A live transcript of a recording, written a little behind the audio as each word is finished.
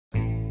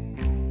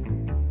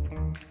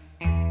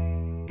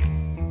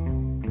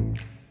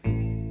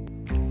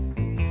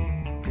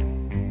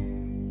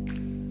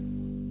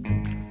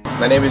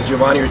My name is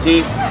Giovanni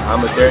Ortiz.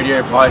 I'm a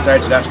third-year Poli-Sci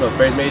International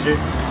Affairs major,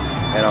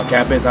 and on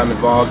campus I'm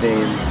involved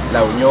in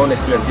La Unión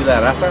Estudiantil de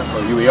la Raza,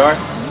 or UER,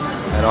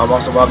 and I'm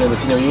also involved in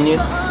Latino Union,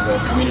 which is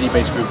a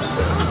community-based group.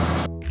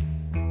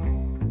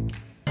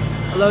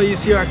 Hello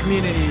UCR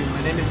community,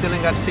 my name is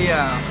Dylan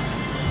Garcia.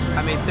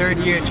 I'm a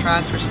third-year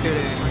transfer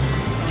student.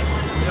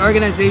 The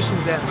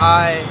organizations that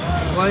I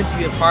am going to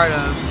be a part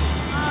of,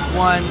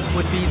 one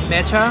would be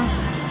MECHA,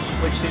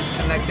 which is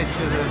connected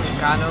to the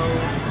Chicano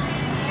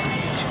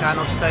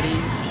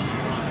Studies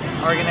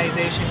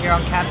organization here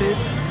on campus.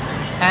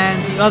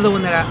 And the other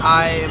one that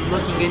I am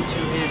looking into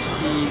is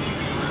the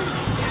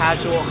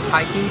Casual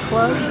Hiking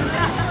Club.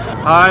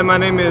 Hi, my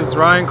name is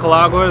Ryan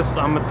Calaguas.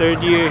 I'm a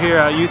third year here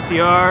at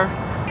UCR.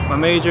 My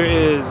major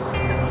is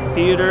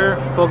theater,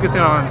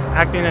 focusing on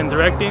acting and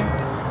directing.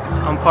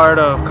 I'm part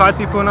of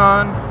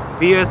Katipunan,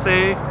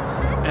 VSA,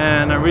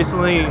 and I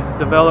recently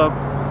developed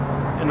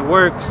in the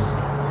works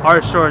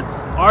Our Shorts.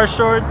 Our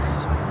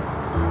Shorts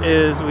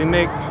is we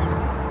make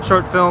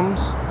short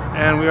films,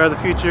 and we are the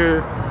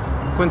future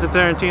Quentin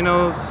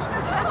Tarantino's,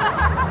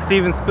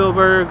 Steven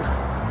Spielberg,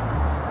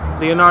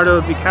 Leonardo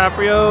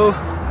DiCaprio.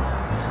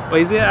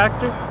 Wait, is he an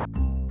actor?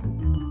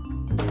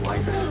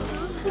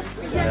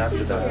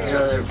 After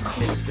that,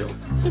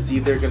 it's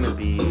either going to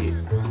be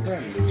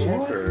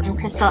music or... I'm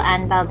Crystal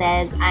Ann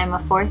Valdez. I'm a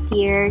fourth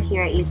year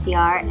here at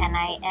UCR, and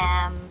I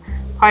am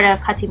part of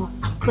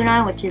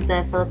Katipunan, which is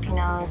the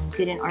Filipino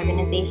student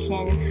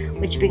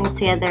organization, which brings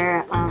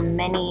together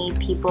many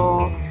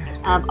people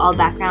of all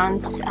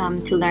backgrounds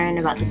to learn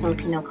about the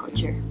Filipino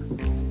culture.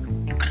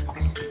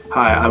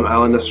 Hi, I'm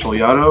Alan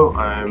Estrellado.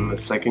 I'm a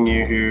second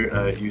year here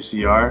at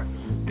UCR,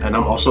 and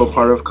I'm also a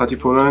part of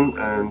Katipunan.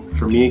 And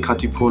for me,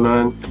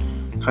 Katipunan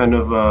kind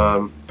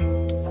of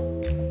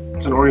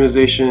it's an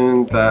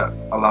organization that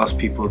allows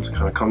people to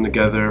kind of come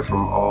together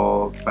from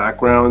all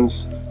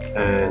backgrounds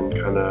and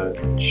kind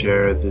of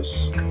share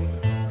this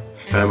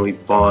family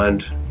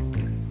bond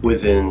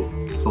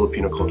within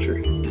Filipino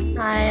culture.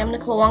 Hi, I'm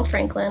Nicole Wong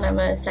Franklin. I'm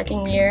a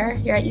second year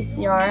here at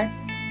UCR,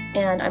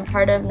 and I'm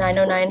part of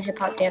 909 Hip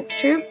Hop Dance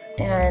Troupe.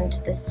 And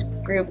this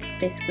group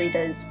basically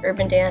does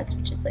urban dance,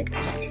 which is like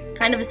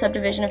kind of a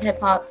subdivision of hip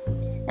hop.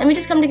 And we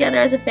just come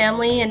together as a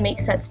family and make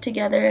sets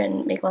together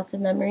and make lots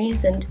of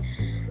memories. And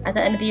at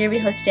the end of the year, we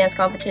host a dance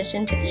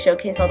competition to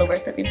showcase all the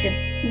work that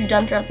we've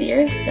done throughout the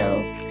year.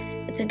 So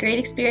it's a great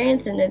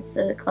experience, and it's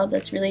a club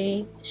that's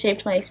really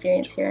shaped my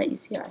experience here at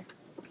UCR.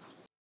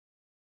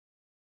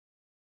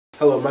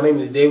 Hello, my name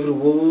is David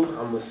Owulu.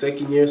 I'm a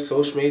second year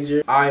social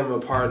major. I am a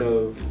part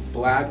of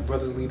Black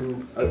Brothers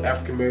Leading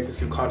African Americans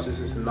Through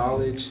Consciousness and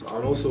Knowledge.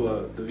 I'm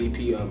also the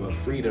VP of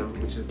Freedom,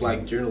 which is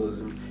Black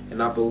Journalism, and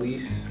not the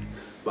least,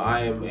 but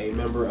I am a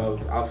member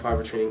of Alpha Phi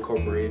Fraternity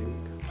Incorporated,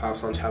 Pop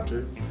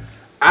chapter.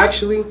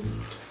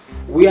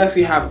 We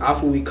actually have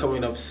Alpha Week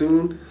coming up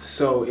soon,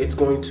 so it's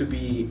going to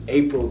be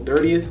April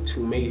 30th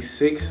to May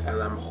 6th,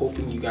 and I'm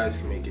hoping you guys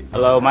can make it.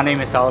 Hello, my name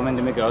is Solomon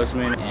Demika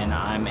Osman, and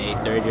I'm a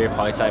third-year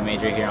Poli-Sci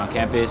major here on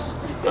campus.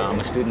 I'm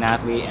a student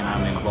athlete, and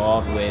I'm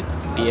involved with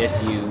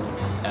BSU,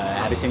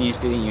 Abyssinian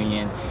Student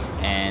Union,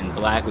 and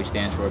BLACK, which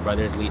stands for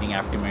Brothers Leading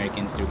African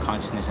Americans Through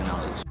Consciousness and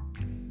Knowledge.